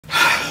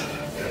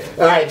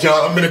All right,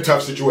 y'all, I'm in a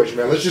tough situation,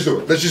 man. Let's just do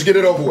it. Let's just get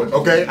it over with,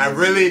 okay? I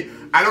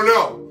don't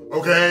know,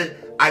 okay?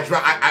 I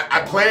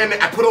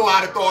put a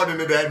lot of thought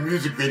into that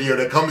music video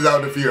that comes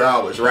out in a few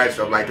hours, right?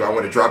 So I'm like, do I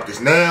want to drop this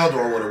now? Do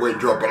I want to wait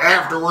and drop it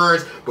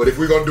afterwards? But if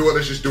we're going to do it,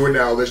 let's just do it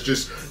now. Let's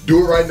just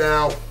do it right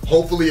now.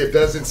 Hopefully it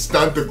doesn't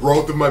stunt the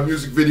growth of my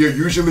music video.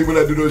 Usually when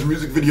I do those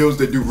music videos,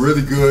 they do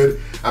really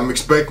good. I'm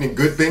expecting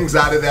good things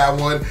out of that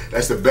one.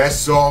 That's the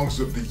best songs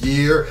of the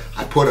year.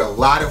 I put a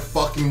lot of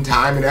fucking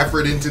time and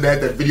effort into that.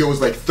 That video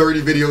was like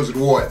 30 videos in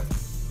one.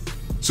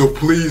 So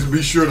please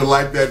be sure to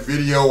like that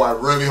video. I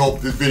really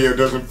hope this video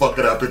doesn't fuck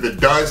it up. If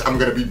it does, I'm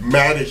gonna be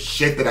mad as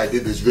shit that I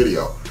did this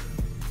video.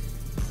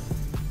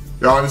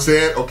 Y'all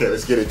understand? Okay,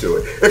 let's get into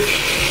it.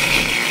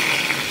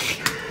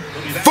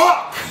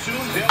 Fuck!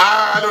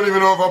 I don't even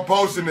know if I'm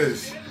posting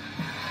this.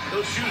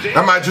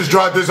 I might just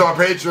drop this on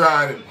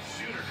Patreon and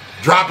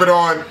drop it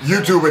on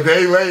YouTube a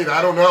day late.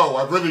 I don't know.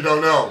 I really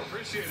don't know.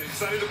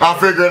 I'll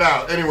figure it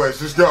out.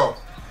 Anyways, let's go.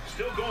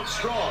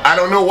 I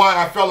don't know why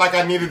I felt like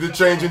I needed to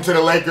change into the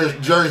Lakers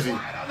jersey.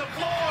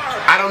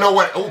 I don't know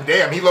what. Oh,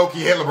 damn, he low-key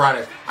hit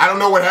LeBron. I don't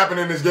know what happened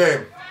in this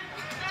game.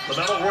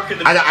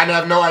 I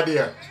have no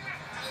idea.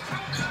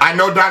 I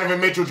know Donovan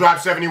Mitchell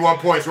dropped 71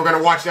 points. We're going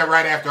to watch that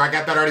right after. I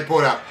got that already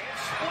pulled up.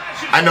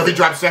 I know he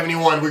dropped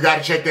 71. We got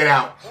to check that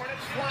out.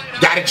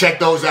 Got to check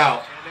those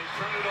out.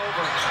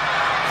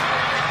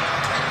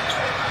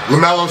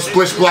 LaMelo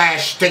split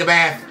splash. Take a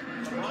bath.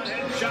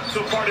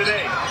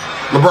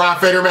 LeBron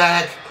fader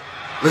back.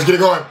 Let's get it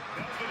going.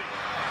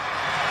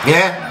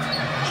 Yeah?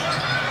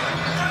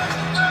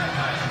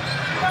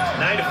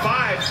 9 to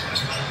 5.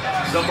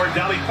 Somewhere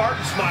Dolly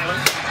Parton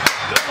smiling.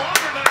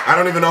 I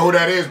don't even know who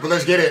that is, but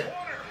let's get it.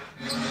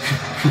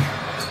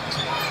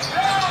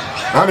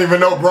 I don't even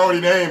know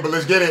Brody's name, but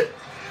let's get it.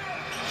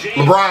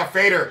 LeBron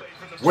fader.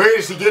 Where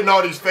is he getting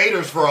all these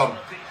faders from?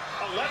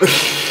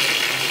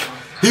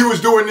 He was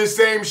doing this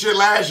same shit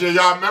last year.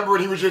 Y'all remember when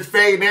he was just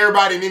fading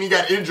everybody and then he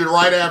got injured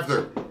right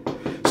after.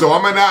 So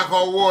I'm gonna knock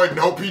on wood and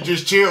hope he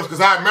just chills,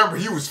 because I remember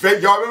he was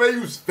fading. Y'all remember he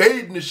was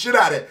fading the shit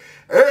out of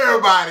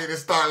everybody to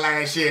start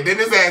last year. Then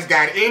his ass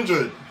got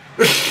injured.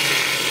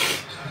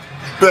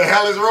 The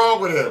hell is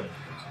wrong with him?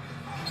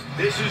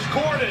 This is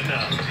Gordon.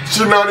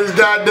 Shooting on these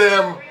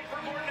goddamn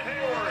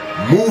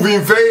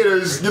moving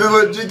faders. Get a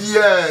little jiggy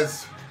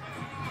ass.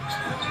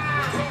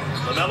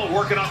 LaMelo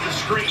working off the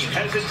screen.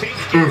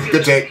 Hesitates.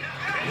 Good take.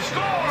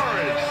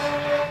 Scores.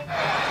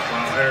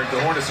 Eric,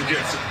 the Hornets are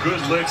getting some good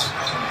licks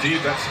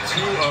deep. That's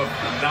 2 of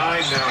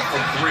 9 now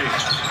from 3.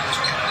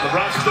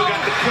 LeBron still got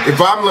the. If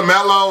I'm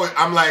LaMelo,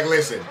 I'm like,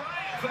 listen,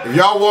 if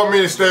y'all want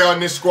me to stay on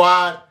this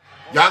squad,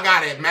 y'all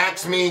gotta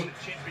max me.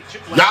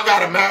 Y'all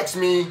gotta max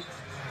me.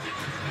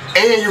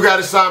 And you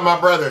gotta sign my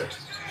brother.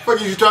 What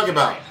are you talking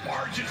about?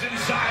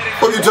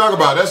 What are you talking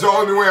about? That's the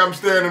only way I'm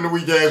staying in the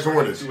weak ass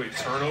Hornets.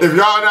 If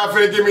y'all not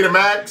finna give me the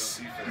max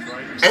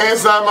and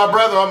sign my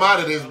brother, I'm out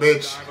of this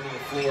bitch.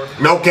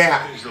 No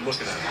cap.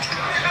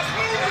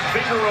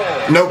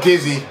 No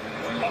kizzy.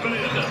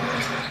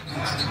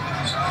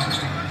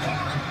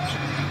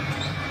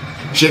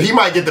 Shit, he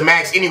might get the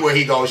max anywhere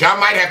he goes. Y'all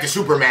might have to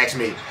super max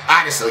me,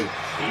 honestly.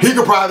 He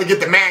could probably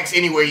get the max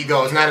anywhere he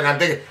goes. Now that I'm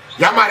thinking,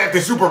 y'all might have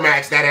to super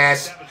max that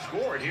ass.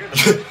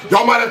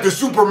 Y'all might have to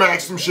super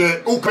max some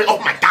shit. Ooh, oh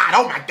my god,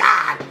 oh my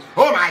god,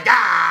 oh my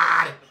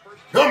god,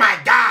 oh my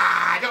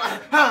god.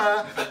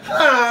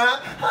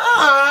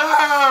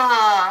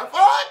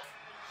 What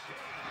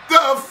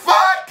the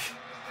fuck?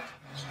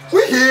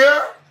 We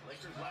here?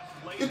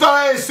 You thought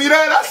I didn't see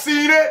that? I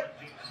seen it.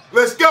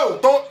 Let's go.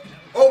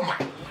 Oh my.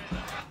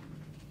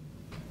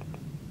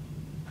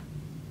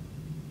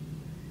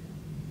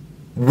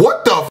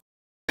 What the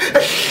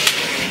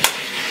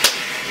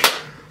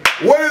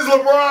What is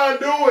LeBron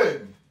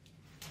doing?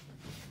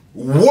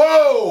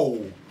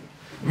 Whoa!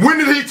 When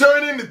did he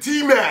turn into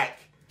T-Mac?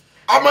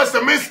 I must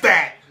have missed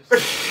that.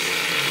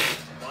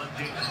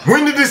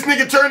 When did this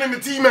nigga turn into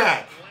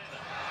T-Mac?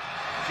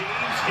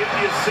 James give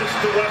the assist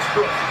to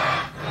Westbrook.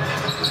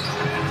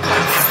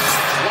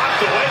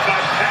 Blocked away by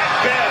Pat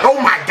Bev. Oh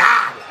my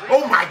god!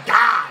 Oh my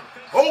god!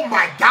 Oh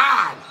my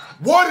god!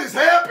 What is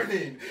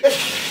happening?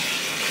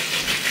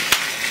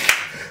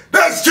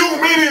 That's too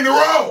many in a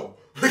row!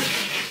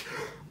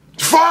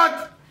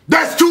 Fuck!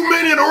 That's too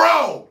many in a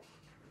row!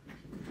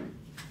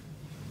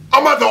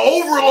 I'm about to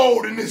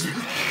overload in this.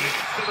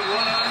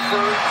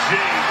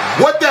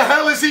 What the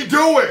hell is he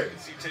doing?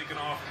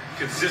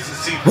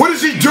 Consistency. What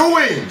is he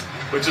doing?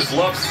 But just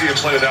love to see him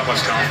play with that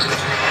much confidence.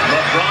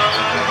 LeBron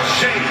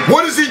James.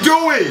 What is he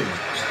doing?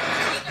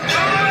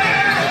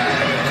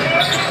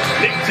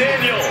 Nick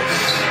Daniels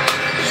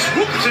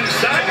swoops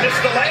inside, missed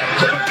the layup.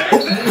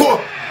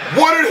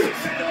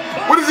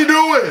 What is he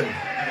doing?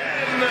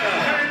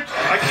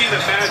 I can't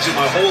imagine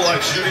my whole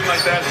life shooting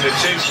like that and it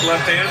changed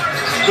left hand.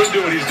 Couldn't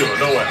do what he's doing.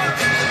 No way.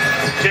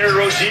 Terry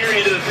Rozier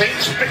into the paint,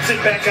 spits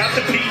it back out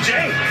to PJ.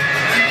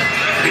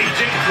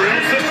 PJ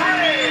drills the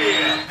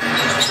three.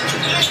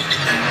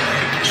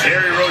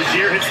 Terry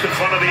Rozier hits the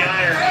front of the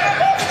iron.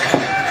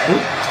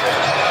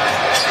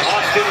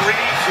 Austin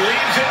Reeves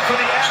leaves it for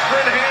the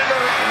Akron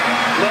Hammer.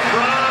 LeBron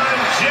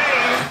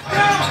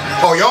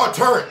Oh, y'all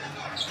turn.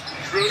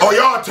 Oh,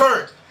 y'all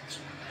turn.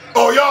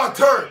 Oh, y'all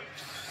turn.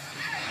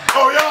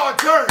 Oh, y'all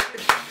turn.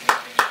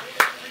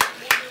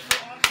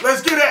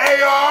 Let's get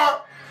an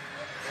AR.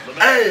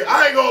 Hey,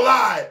 I ain't gonna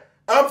lie.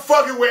 I'm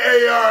fucking with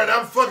AR and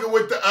I'm fucking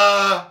with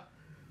the,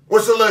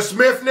 what's the little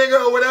Smith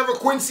nigga or whatever,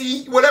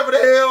 Quincy, whatever the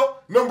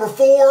hell, number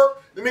 4.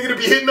 The nigga to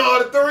be hitting all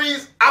the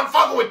threes. I'm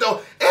fucking with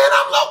those. And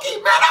I'm low-key,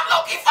 man, I'm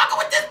low-key fucking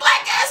with this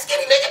black ass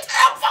skinny nigga.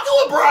 I'm fucking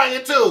with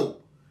Brian too.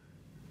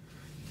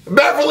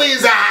 Beverly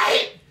is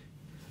alright.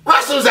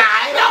 Russell's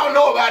alright. I don't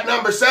know about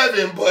number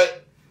 7,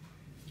 but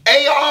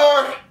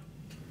AR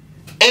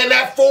and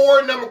that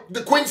 4,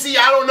 the Quincy,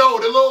 I don't know.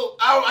 The little,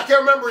 I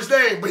can't remember his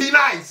name, but he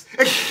nice.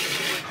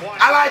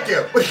 I like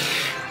him.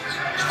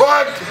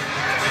 But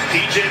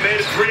DJ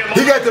made it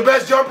 3 he got the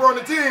best jumper on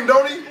the team,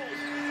 don't he?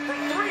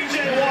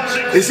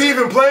 Is he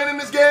even playing in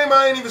this game?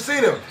 I ain't even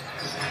seen him.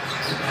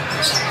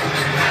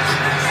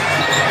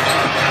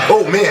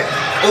 Oh man.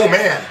 Oh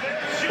man.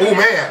 Oh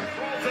man.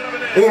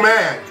 Oh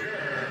man.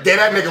 Gave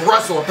that nigga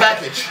Russell a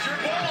package.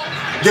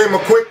 Gave him a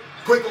quick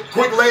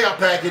layup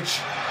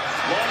package.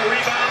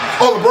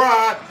 Oh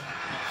LeBron.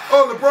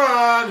 Oh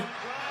LeBron.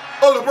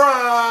 Oh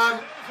LeBron.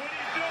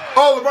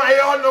 Oh LeBron.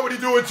 AR know what he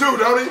doing too,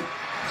 don't he?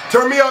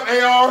 Turn me up,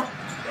 AR.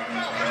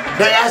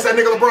 They asked that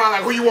nigga LeBron,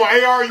 like, who you want,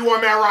 AR or you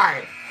want Matt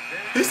Ryan?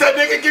 He said,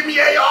 nigga, give me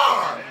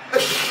AR.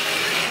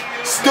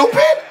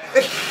 Stupid.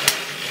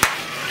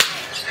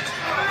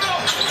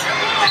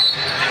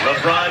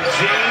 LeBron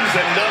James,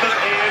 another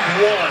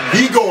and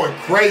 1. He going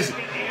crazy.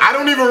 I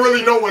don't even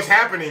really know what's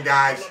happening,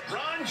 guys.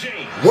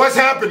 What's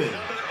happening?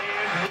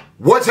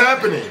 What's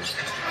happening?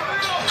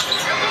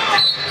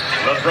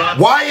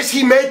 Why is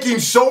he making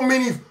so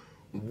many?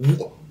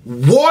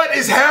 What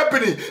is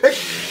happening?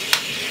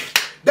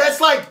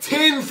 That's like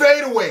 10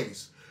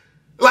 fadeaways.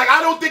 Like,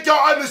 I don't think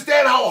y'all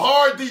understand how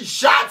hard these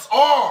shots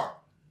are.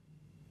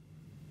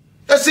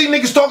 I see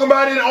niggas talking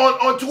about it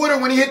on Twitter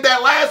when he hit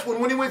that last one,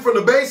 when he went from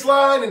the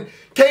baseline and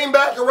came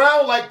back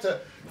around, like to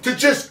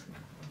just,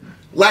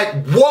 like,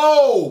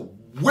 whoa,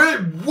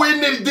 when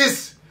did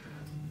this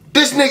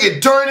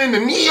nigga turn into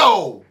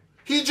Neo?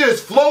 He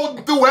just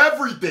floating through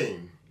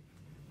everything.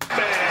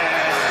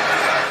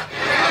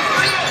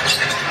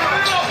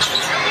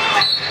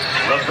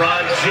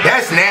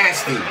 That's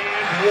nasty.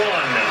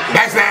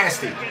 That's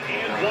nasty.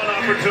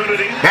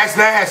 That's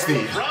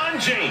nasty.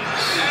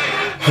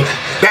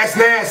 That's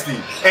nasty.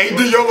 AD,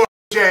 your little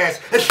ass.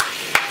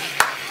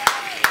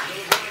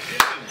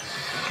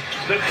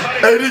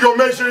 AD gonna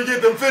make sure he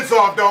get them fits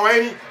off though,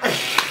 ain't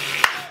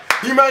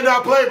he? He might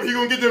not play, but he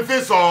gonna get them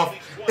fits off.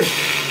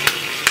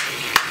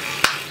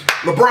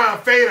 LeBron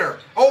fader.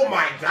 Oh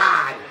my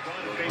God.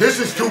 This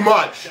is too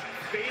much.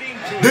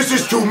 This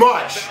is too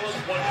much.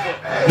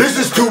 This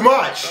is too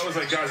much. That was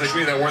like guys like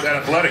me that weren't that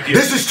athletic yet.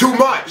 This is too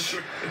much.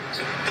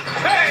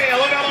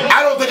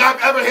 I don't think I've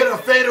ever hit a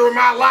fader in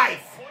my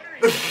life.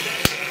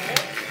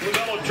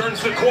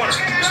 Turns the corner.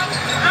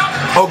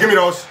 Oh, give me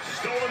those.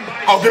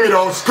 Oh, give me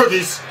those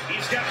cookies.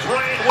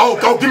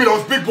 Oh, give me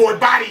those big boy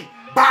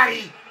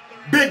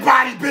big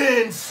body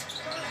bins.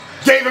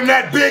 Gave him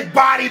that big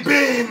body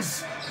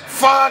bins.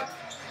 Fuck.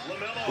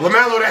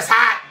 LaMelo, that's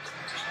hot.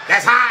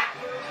 That's hot.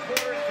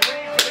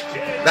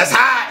 That's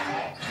hot.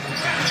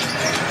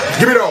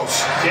 Give me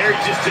those.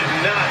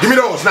 Give me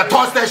those. Now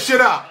toss that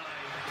shit up.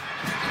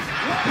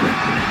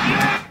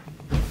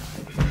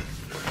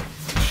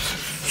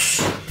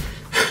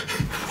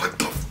 What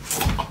the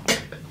fuck?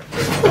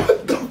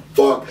 What the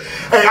fuck?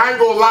 Hey, I ain't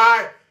gonna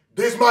lie.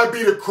 This might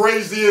be the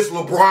craziest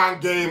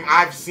LeBron game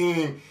I've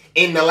seen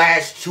in the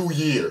last 2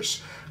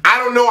 years. I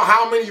don't know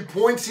how many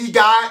points he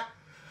got.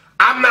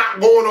 I'm not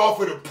going off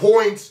of the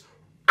points.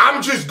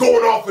 I'm just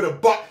going off of the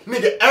bucket.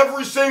 Nigga,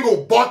 every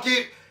single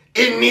bucket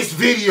in this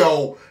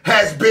video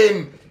has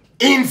been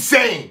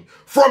insane.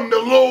 From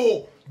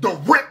the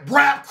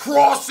rip-rap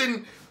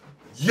crossing.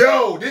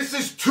 Yo, this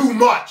is too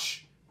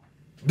much.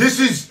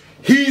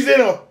 He's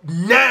in a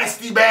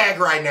nasty bag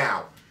right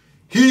now.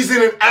 He's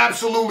in an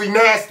absolutely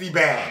nasty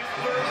bag.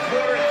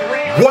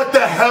 What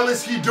the hell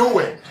is he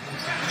doing?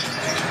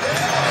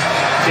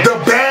 The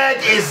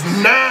bag is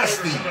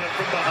nasty.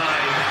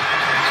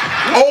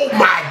 Oh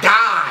my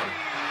God.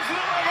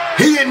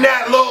 He in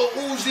that little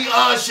Uzi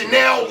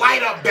Chanel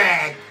light-up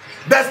bag.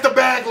 That's the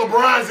bag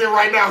LeBron's in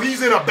right now.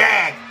 He's in a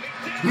bag.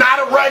 Not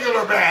a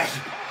regular bag.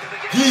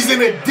 He's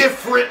in a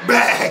different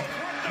bag.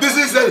 This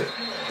is a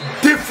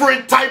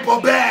different type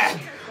of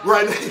bag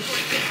right now.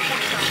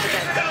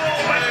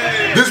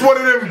 This is one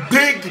of them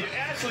big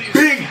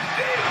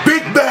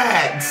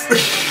bags.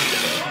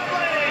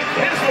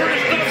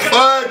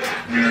 Fuck.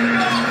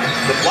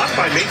 The block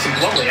by Mason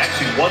Plumlee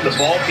actually won the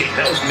ball game.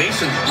 That was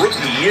Mason's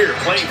rookie year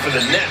playing for the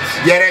Nets.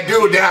 Yeah, that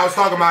dude that I was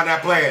talking about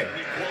that playing.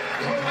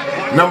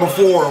 Number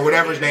 4 or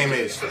whatever his name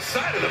is.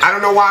 I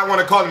don't know why I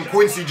want to call him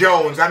Quincy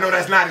Jones. I know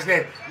that's not his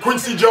name.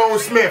 Quincy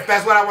Jones Smith.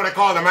 That's what I want to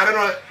call him. I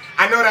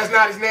know that's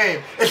not his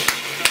name.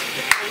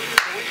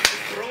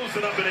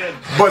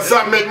 But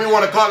something make me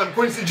want to call him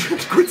Quincy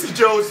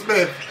Jones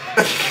Smith.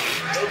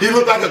 He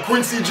looked like a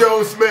Quincy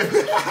Jones Smith.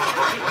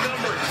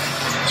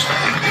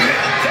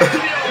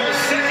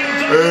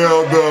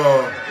 Hell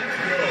no.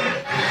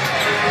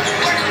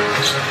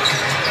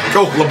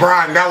 Go,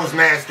 LeBron, that was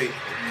nasty.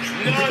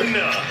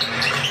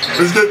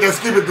 Let's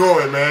keep it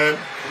going, man.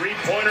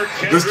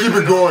 Let's keep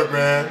it going,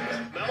 man.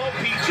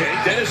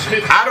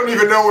 I don't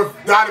even know if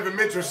Donovan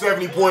Mitchell's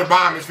 70-point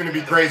bomb is going to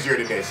be crazier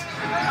than this.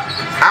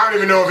 I don't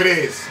even know if it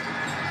is.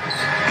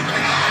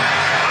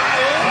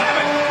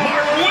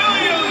 Mark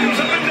Williams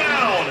up and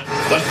down.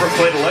 Westbrook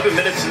played 11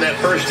 minutes in that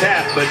first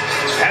half, but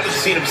haven't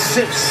seen him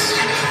since.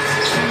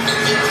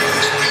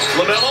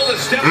 LaMelo, the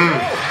step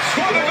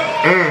score the goal.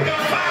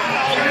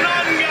 Foul. None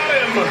got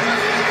him.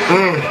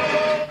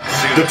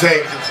 Good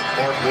take.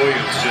 Mark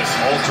Williams just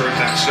altering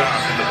that shot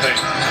in the paint.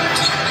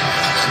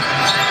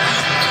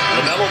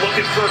 LaMelo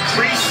looking for a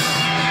crease.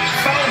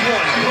 Found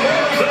one.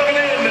 Put it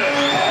in.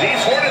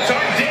 These Hornets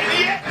aren't dead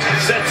yet.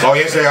 Oh,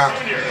 yes, they are.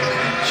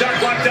 Shot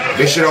blocked out.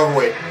 This shit over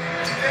with.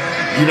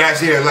 You not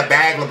see the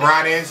bag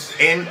LeBron is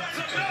in?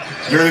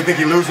 You really think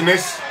he's losing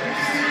this?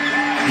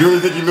 You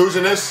really think he's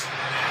losing this?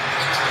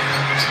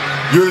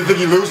 You really think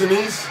he's losing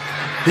these?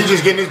 He's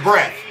just getting his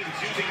breath.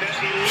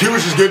 He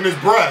was just getting his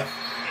breath.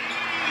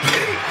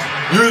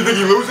 You really think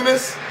he's losing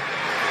this?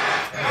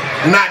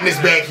 Not in this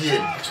bag he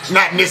in.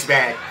 Not in this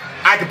bag.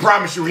 I can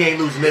promise you he ain't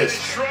losing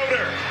this.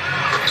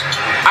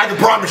 I can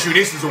promise you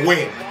this is a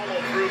win.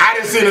 I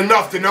didn't see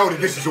enough to know that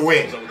this is a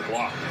win.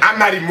 I'm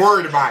not even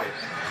worried about it.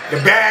 The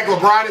bag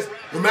LeBron is,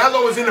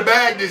 LaMelo is in the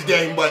bag this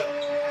game, but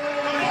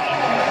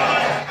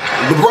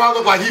LeBron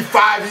looked like he's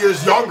 5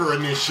 years younger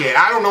in this shit.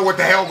 I don't know what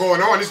the hell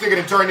going on. This nigga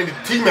done turned into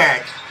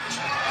T-Mac.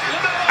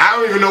 I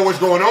don't even know what's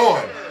going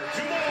on.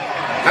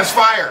 That's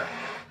fire.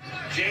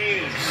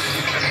 James,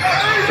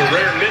 the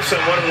rare miss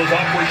on one of those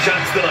awkward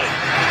shots tonight.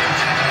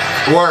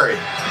 Worry.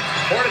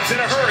 Hornets in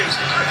a hurry.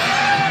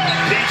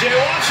 DJ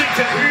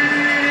Washington.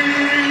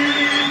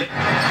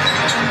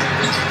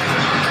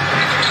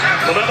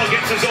 LaMelo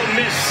gets his own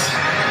miss.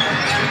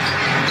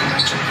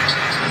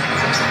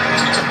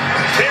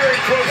 Terry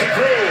throws it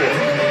through.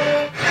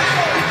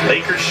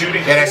 Lakers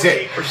shooting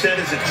 48%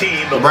 as a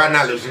team. LeBron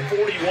not losing.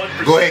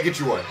 41%. Go ahead, get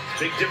you one.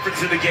 Big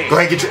difference in the game. Go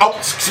ahead, get you. Oh,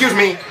 excuse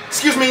me.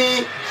 Excuse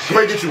me. Go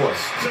ahead, get you one.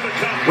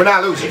 We're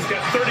not losing. He's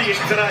got 38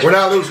 tonight. We're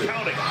not losing.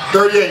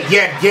 38.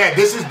 Yeah.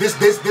 This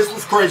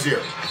was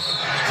crazier.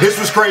 This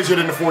was crazier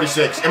than the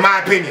 46, in my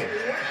opinion.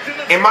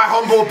 In my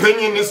humble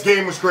opinion, this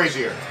game was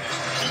crazier.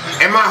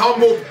 In my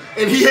humble,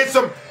 and he hit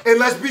some. And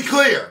let's be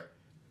clear,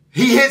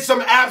 he hit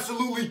some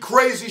absolutely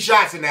crazy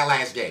shots in that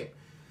last game.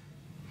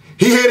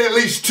 He hit at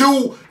least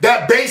two,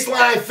 that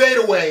baseline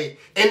fadeaway,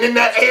 and then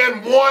that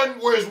and one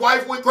where his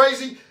wife went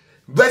crazy.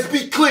 Let's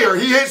be clear,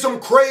 he hit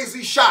some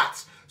crazy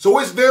shots. So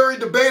it's very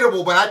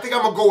debatable, but I think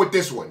I'm gonna go with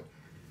this one.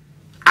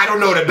 I don't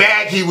know the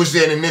bag he was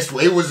in this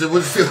one. It was.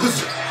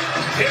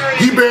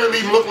 He barely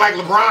even looked like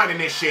LeBron in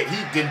this shit.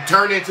 He did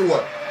turn into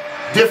a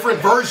different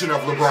version of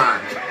LeBron,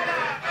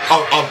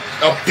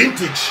 a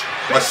vintage,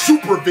 a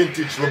super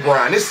vintage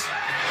LeBron.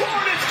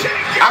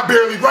 I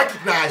barely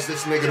recognize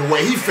this nigga the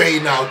way he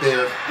fading out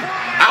there.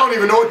 I don't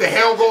even know what the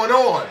hell going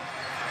on.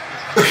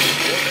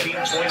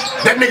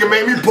 That nigga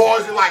made me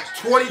pause it like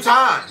 20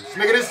 times.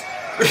 Nigga, this.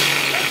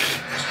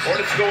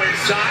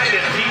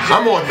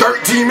 I'm on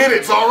 13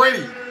 minutes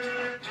already.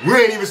 We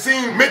ain't even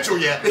seen Mitchell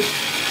yet.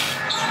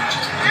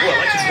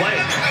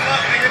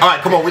 All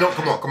right, come on.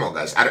 Come on,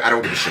 guys. I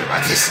don't give a shit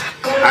about this.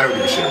 I don't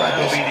give a shit about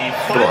this.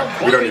 Come on.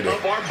 We don't need it.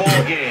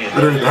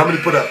 We don't need it. How many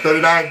put up?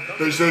 39?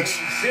 36?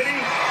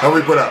 How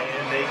many put up?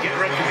 And they get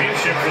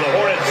retribution for the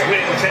Hornets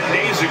win 10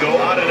 days ago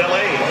out in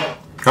LA.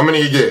 How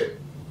many he get?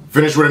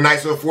 Finished with a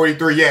nice little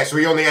 43. Yeah, so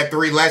he only had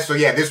 3 less. So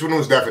yeah, this one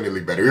was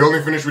definitely better. He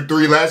only finished with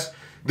 3 less.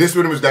 This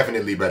one was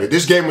definitely better.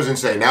 This game was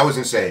insane. That was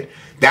insane.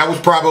 That was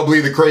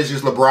probably the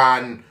craziest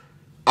LeBron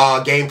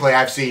gameplay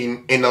I've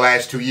seen in the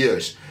last 2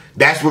 years.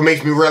 That's what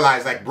makes me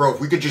realize, like, bro, if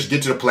we could just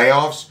get to the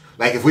playoffs,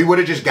 like, if we would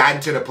have just gotten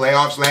to the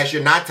playoffs last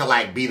year, not to,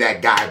 like, be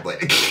that guy,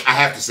 but I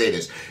have to say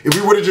this. If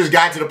we would have just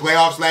got to the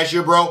playoffs last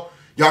year, bro,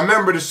 y'all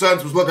remember the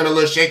Suns was looking a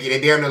little shaky. They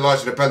damn near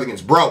lost to the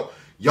Pelicans. Bro,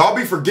 y'all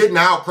be forgetting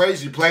how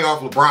crazy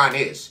playoff LeBron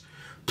is.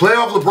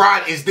 Playoff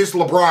LeBron is this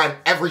LeBron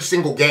every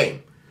single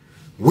game.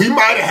 We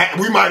might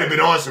have been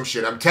on some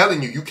shit. I'm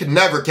telling you, you can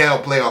never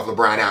count playoff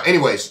LeBron out.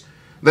 Anyways,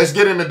 let's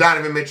get into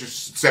Donovan Mitchell's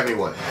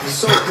 71. It's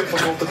so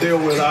difficult to deal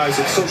with,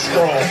 Isaac. So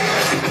strong.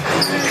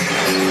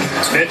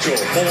 Mitchell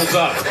pulls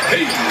up.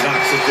 He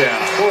knocks it down.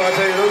 Boy, I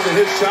tell you, those are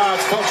his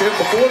shots. Talked to him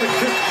before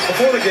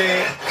the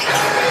game.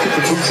 Keep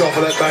the boots off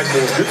of that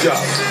backboard. Good job.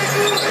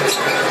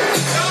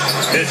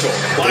 Mitchell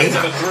lines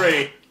up a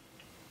 3.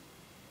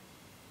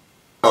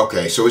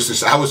 Okay, so it's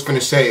just, I was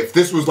finna say, if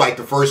this was like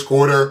the first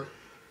quarter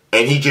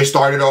and he just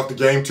started off the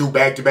game 2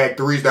 back-to-back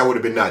threes, that would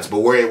have been nuts. But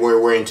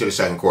we're into the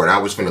second quarter. I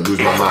was finna lose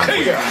my mind.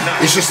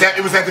 It's just that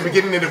it was at the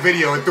beginning of the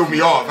video and threw me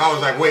off. I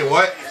was like, wait,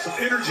 what? Some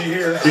energy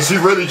here. Is he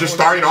really just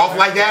starting off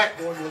like that?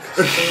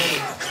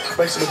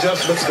 Make some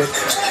adjustments, but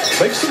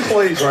make some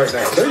plays right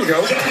now. There you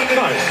go.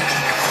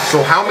 Nice.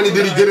 So how many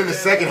did he get in the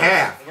second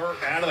half?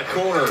 Out of the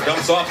corner,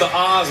 dumps off to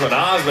Osman.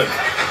 Osman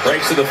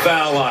breaks to the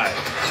foul line.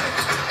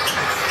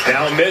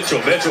 Now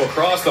Mitchell. Mitchell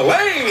across the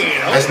lane.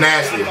 That's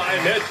nasty.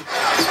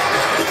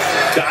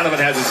 Donovan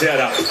has his head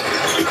up.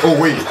 Oh,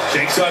 wait.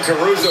 Shakes on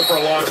Caruso for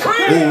a long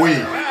three. Oh,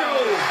 wait.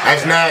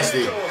 That's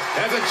nasty.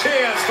 Has a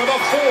chance for the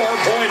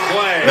 4-point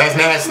play. That's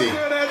nasty.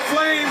 That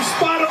flame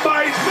spotted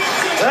by.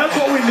 That's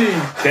what we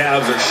need.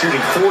 Cavs are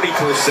shooting 40%.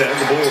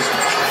 The Bulls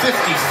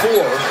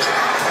 54.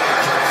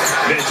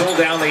 Mitchell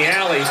down the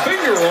alley.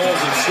 Finger rolls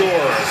and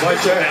scores.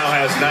 Like Mitchell that. now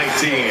has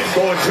 19.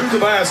 Going to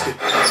the basket.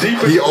 Deep.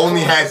 He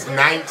only has 19?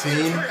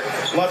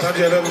 A lot of times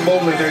you have Evan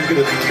Mobley there to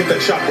get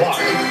that shot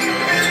blocked.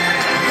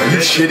 Are you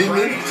shitting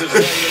me?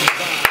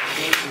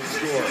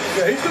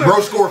 Bro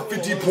scored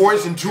 50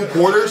 points in 2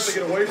 quarters?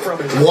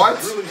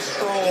 What? Really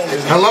strong.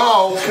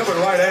 Hello?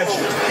 Coming right at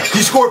you.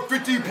 He scored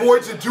 50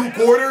 points in 2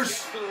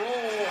 quarters?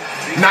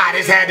 Nah,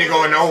 this had to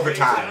go into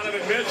overtime.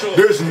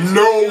 There's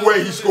no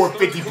way he scored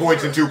 50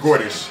 points in 2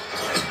 quarters.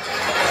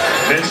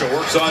 Mitchell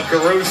works on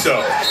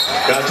Caruso.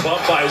 Got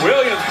bumped by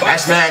Williams.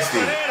 That's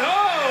nasty.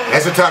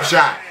 That's a tough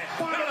shot.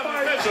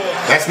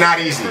 That's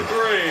not easy.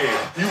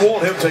 You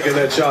want him taking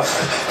that shot.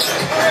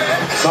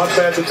 Not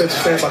bad defensive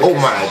stand by. Oh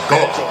my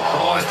God.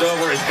 Crossed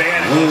over his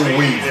band.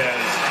 Ooh-wee.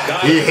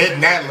 He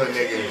hitting that little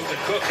nigga. The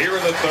cook here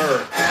in the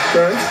third.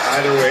 Okay.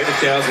 Either way, the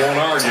Cavs won't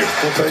argue.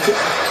 We'll take it.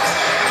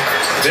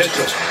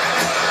 Mitchell.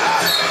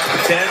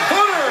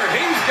 10-footer.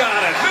 He's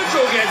got it.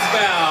 Mitchell gets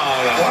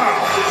fouled.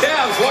 Wow.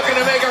 Cavs looking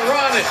to make a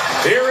run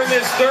here in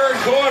this third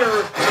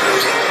quarter.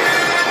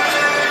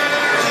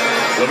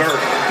 LeBron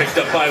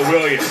picked up by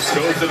Williams.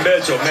 Goes to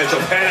Mitchell.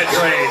 Mitchell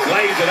penetrates.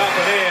 Lays it up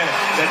and in.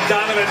 The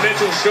Donovan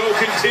Mitchell show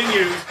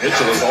continues.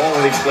 Mitchell has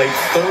already played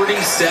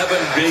 37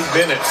 big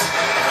minutes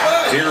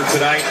here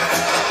tonight.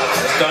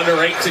 Just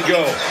under 8 to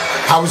go.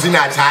 How is he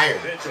not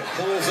tired? Mitchell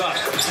pulls up.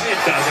 It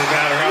doesn't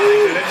matter how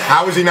many minutes.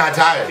 How is he not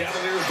tired?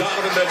 Cavaliers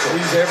Donovan Mitchell.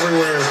 He's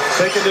everywhere.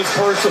 Taking this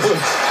personally.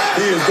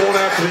 He is going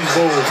after these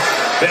Bulls.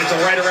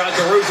 Mitchell right around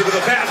Caruso to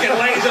the basket.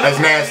 Lays it up.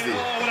 That's nasty.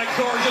 Oh, what a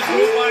gorgeous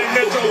move by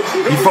Mitchell.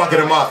 He fucking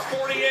him up.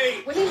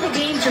 48. Winning the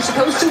games you're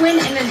supposed to win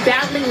and then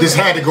battling. This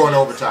had to go in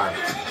overtime.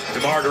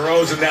 DeMar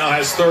DeRozan now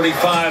has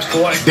 35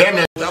 points. Damn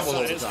it. Double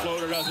His overtime.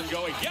 floater doesn't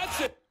go. He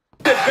gets it.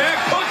 It back,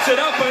 puts it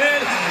up and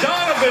in.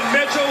 Donovan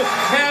Mitchell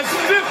has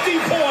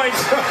 50 points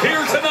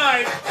here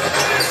tonight.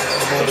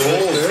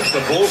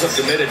 The Bulls have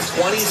committed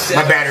 27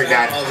 My battery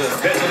died. fouls.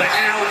 Mitchell to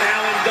Allen.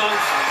 Allen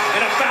dunks.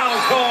 And a foul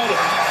called.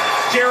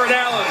 Jared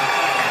Allen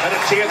had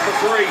a chance for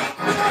 3.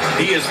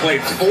 He has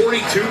played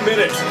 42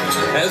 minutes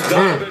as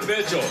Donovan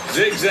Mitchell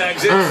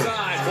zigzags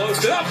inside,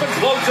 floats it up and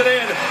floats it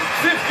in.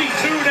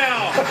 52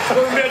 now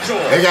for Mitchell.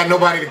 They got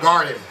nobody to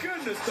guard him.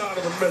 Goodness,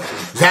 Donovan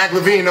Mitchell. Zach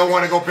LaVine don't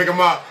want to go pick him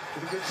up.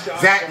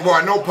 Zach,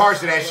 boy, no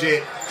parts of that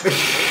shit.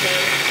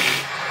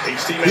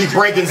 He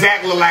breaking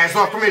Zach little ass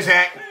off. Come here,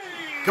 Zach.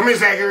 Come here,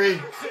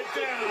 Zachary.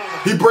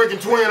 He breaking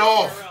Twin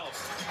off.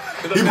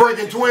 He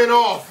breaking Twin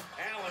off.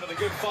 Allen with a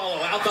good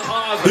follow out to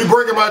Osborne. He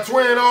breaking my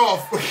Twin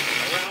off.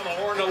 Around the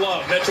horn to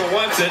Love. Mitchell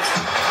wants it.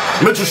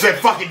 Mitchell said,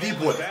 fuck it, deep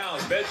one.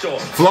 Bounds. Mitchell.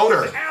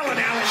 Floater. Allen.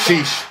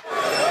 Sheesh.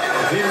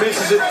 If he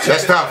misses it,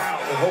 That's tough.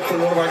 and hopefully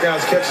one of our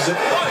guys catches it.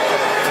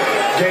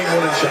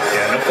 Game-winning shot.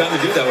 Yeah, enough time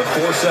to do that with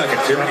 4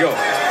 seconds. Here we go.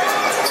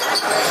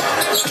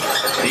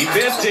 He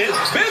missed it.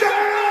 Mitchell!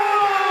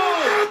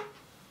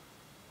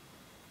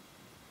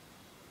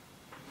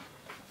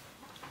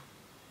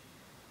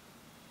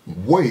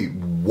 Wait,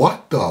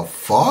 what the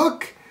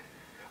fuck?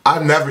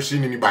 I've never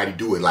seen anybody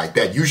do it like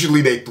that.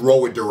 Usually they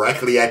throw it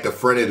directly at the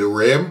front of the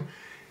rim.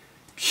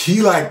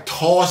 He like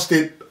tossed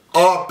it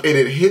up and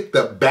it hit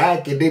the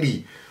back and then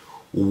he...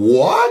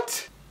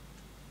 What?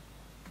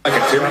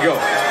 Here we go.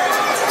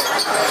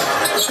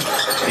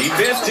 He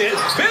missed it.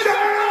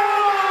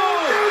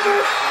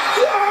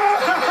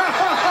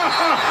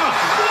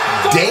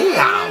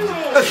 Damn.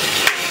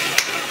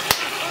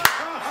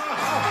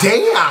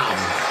 Damn.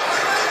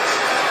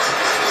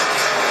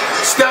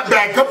 Step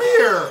back, come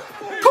here.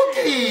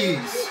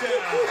 Cookies.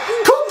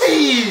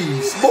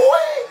 Cookies, boy.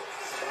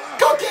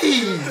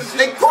 Cookies.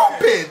 They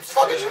crumpets.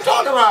 Fuck is you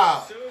talking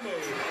about?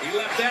 He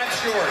left that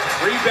short.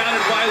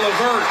 Rebounded by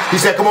LeVert. He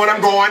said, come on,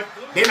 I'm going.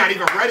 They're not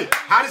even ready.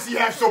 How does he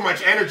have so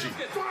much energy?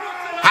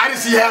 How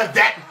does he have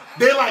that?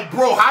 They're like,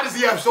 bro, how does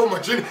he have so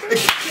much energy?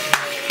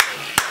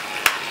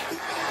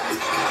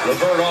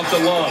 LeVert off the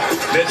Love.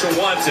 Mitchell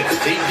wants it.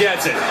 He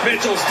gets it.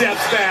 Mitchell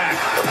steps back.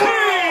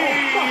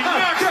 Hey!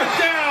 Knocks it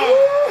down.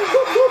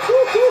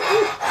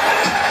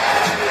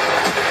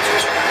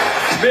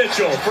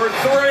 Mitchell for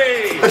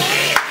 3.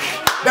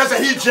 That's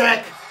a heat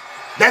check.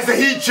 That's a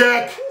heat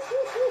check.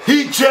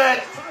 Heat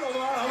check.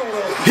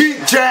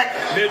 Heat check.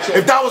 Mitchell.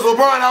 If that was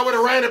LeBron, I would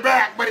have ran it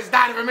back, but it's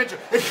Donovan Mitchell.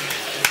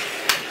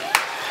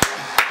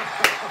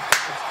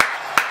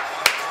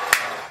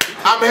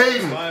 I'm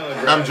hating.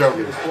 I'm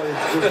joking.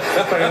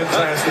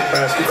 Fantastic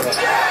basketball.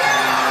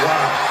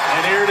 Wow.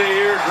 And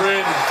ear-to-ear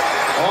grin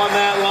on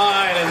that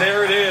line, and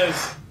there it is.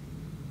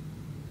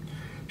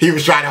 He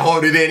was trying to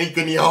hold it in. He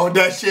couldn't even hold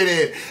that shit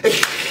in.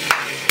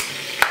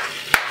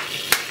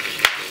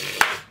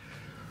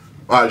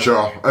 All right,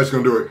 y'all. That's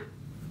going to do it.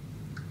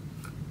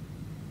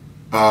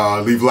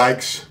 Leave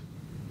likes.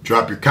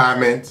 drop your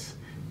comments,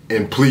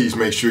 and please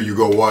make sure you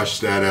go watch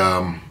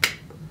that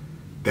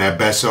that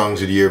best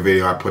songs of the year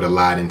video. I put a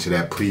lot into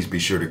that. Please be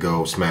sure to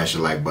go smash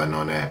the like button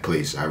on that,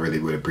 please. I really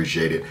would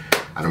appreciate it.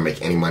 I don't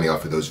make any money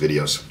off of those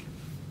videos.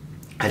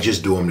 I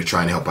just do them to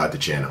try and help out the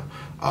channel.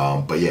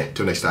 But yeah,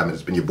 till next time,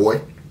 it's been your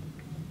boy.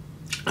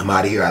 I'm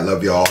out of here. I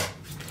love y'all.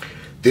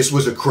 This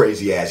was a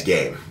crazy ass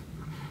game.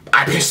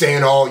 I've been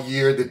saying all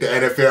year that the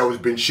NFL has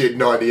been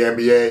shitting on the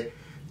NBA.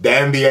 The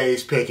NBA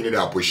is picking it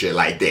up with shit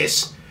like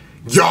this.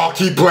 Y'all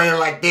keep playing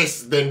like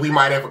this, then we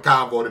might have a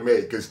convo to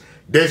make, because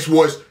this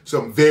was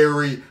some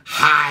very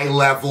high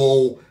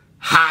level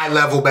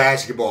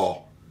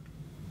basketball.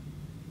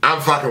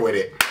 I'm fucking with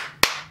it.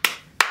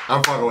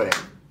 I'm fucking with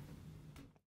it.